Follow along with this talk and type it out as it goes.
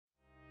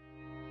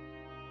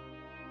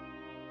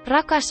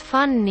Rakas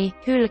Fanni,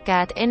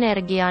 hylkäät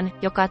energian,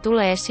 joka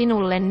tulee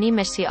sinulle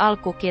nimesi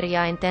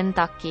alkukirjainten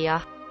takia.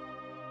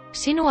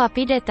 Sinua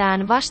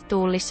pidetään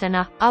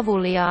vastuullisena,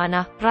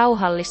 avuliaana,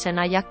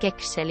 rauhallisena ja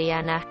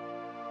kekseliänä.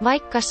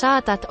 Vaikka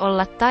saatat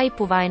olla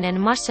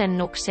taipuvainen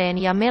masennukseen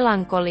ja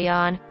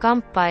melankoliaan,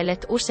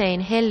 kamppailet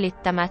usein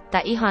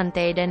hellittämättä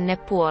ihanteidenne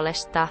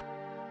puolesta.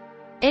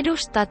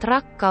 Edustat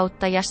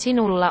rakkautta ja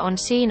sinulla on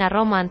siinä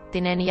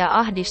romanttinen ja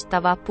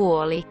ahdistava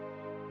puoli.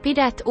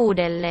 Pidät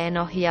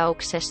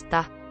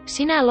uudelleenohjauksesta.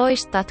 Sinä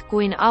loistat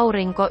kuin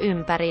aurinko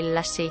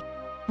ympärilläsi.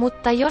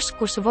 Mutta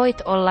joskus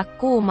voit olla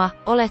kuuma,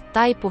 olet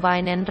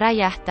taipuvainen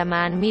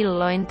räjähtämään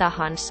milloin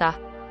tahansa.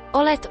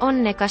 Olet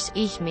onnekas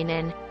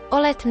ihminen.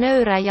 Olet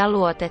nöyrä ja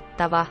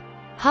luotettava.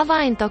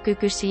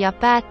 Havaintokykysi ja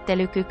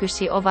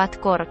päättelykykysi ovat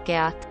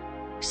korkeat.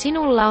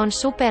 Sinulla on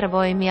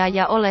supervoimia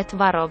ja olet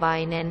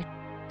varovainen.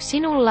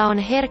 Sinulla on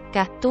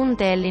herkkä,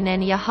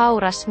 tunteellinen ja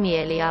hauras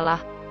mieliala.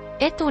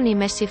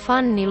 Etunimesi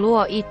Fanni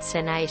luo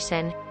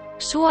itsenäisen,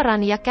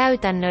 suoran ja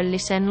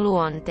käytännöllisen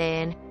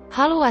luonteen.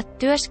 Haluat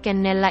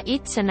työskennellä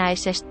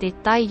itsenäisesti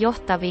tai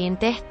johtaviin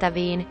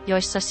tehtäviin,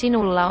 joissa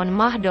sinulla on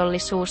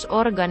mahdollisuus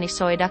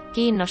organisoida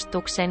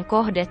kiinnostuksen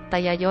kohdetta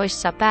ja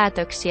joissa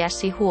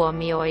päätöksiäsi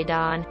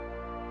huomioidaan.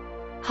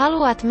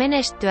 Haluat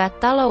menestyä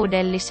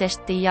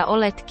taloudellisesti ja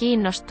olet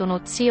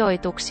kiinnostunut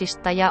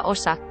sijoituksista ja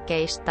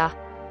osakkeista.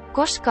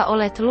 Koska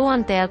olet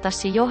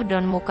luonteeltasi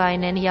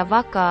johdonmukainen ja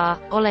vakaa,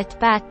 olet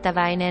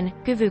päättäväinen,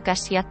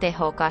 kyvykäs ja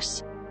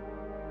tehokas.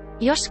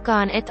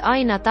 Joskaan et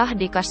aina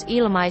tahdikas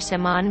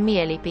ilmaisemaan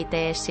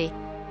mielipiteesi.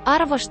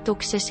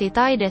 Arvostuksesi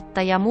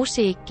taidetta ja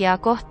musiikkia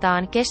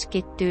kohtaan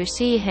keskittyy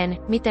siihen,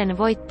 miten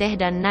voit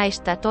tehdä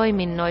näistä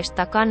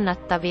toiminnoista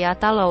kannattavia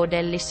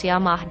taloudellisia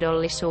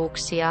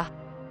mahdollisuuksia.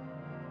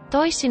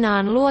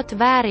 Toisinaan luot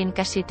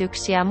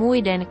väärinkäsityksiä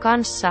muiden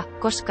kanssa,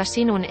 koska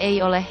sinun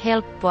ei ole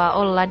helppoa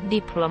olla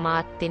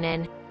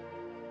diplomaattinen.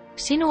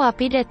 Sinua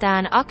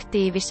pidetään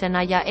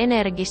aktiivisena ja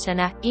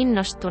energisenä,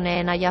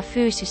 innostuneena ja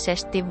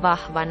fyysisesti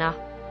vahvana.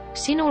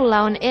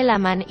 Sinulla on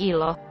elämän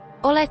ilo.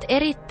 Olet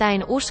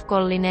erittäin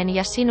uskollinen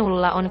ja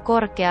sinulla on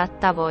korkeat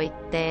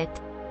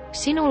tavoitteet.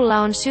 Sinulla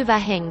on syvä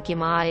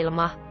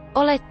henkimaailma.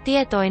 Olet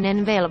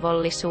tietoinen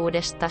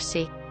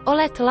velvollisuudestasi.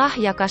 Olet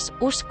lahjakas,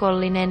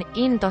 uskollinen,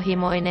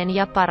 intohimoinen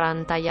ja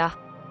parantaja.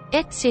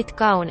 Etsit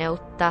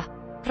kauneutta,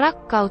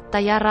 rakkautta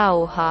ja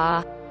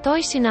rauhaa.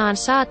 Toisinaan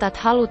saatat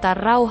haluta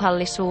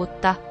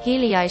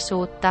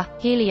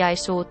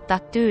hiljaisuutta,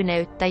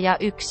 tyyneyttä ja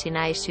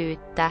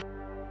yksinäisyyttä.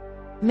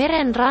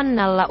 Meren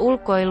rannalla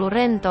ulkoilu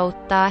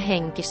rentouttaa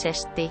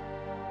henkisesti.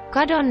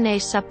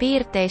 Kadonneissa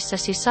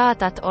piirteissäsi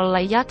saatat olla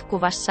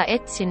jatkuvassa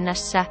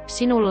etsinnässä,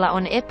 sinulla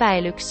on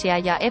epäilyksiä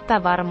ja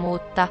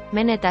epävarmuutta,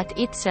 menetät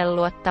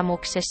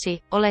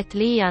itseluottamuksesi, olet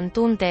liian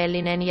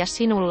tunteellinen ja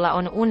sinulla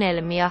on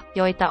unelmia,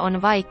 joita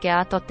on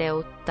vaikeaa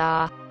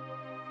toteuttaa.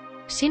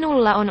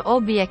 Sinulla on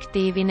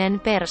objektiivinen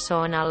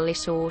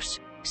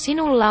persoonallisuus.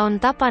 Sinulla on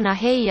tapana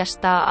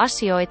heijastaa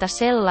asioita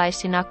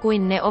sellaisina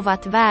kuin ne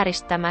ovat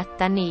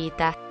vääristämättä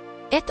niitä.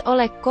 Et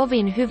ole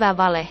kovin hyvä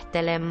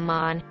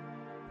valehtelemaan.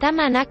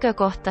 Tämä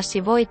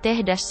näkökohtasi voi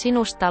tehdä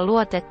sinusta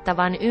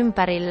luotettavan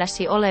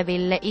ympärilläsi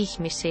oleville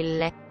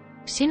ihmisille.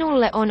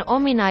 Sinulle on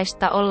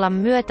ominaista olla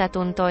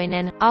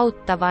myötätuntoinen,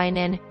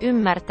 auttavainen,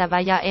 ymmärtävä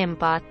ja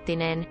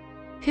empaattinen.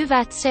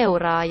 Hyvät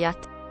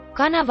seuraajat,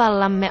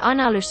 kanavallamme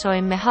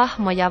analysoimme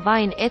hahmoja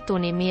vain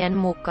etunimien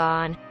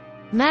mukaan.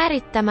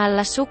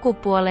 Määrittämällä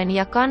sukupuolen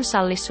ja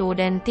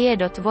kansallisuuden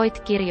tiedot voit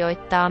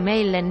kirjoittaa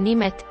meille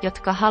nimet,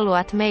 jotka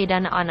haluat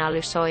meidän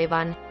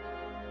analysoivan.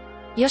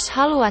 Jos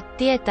haluat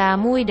tietää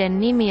muiden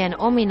nimien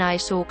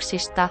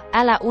ominaisuuksista,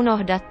 älä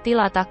unohda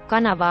tilata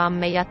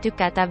kanavaamme ja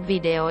tykätä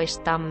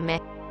videoistamme.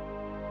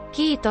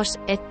 Kiitos,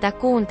 että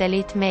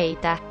kuuntelit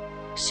meitä.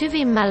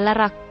 Syvimmällä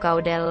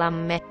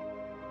rakkaudellamme.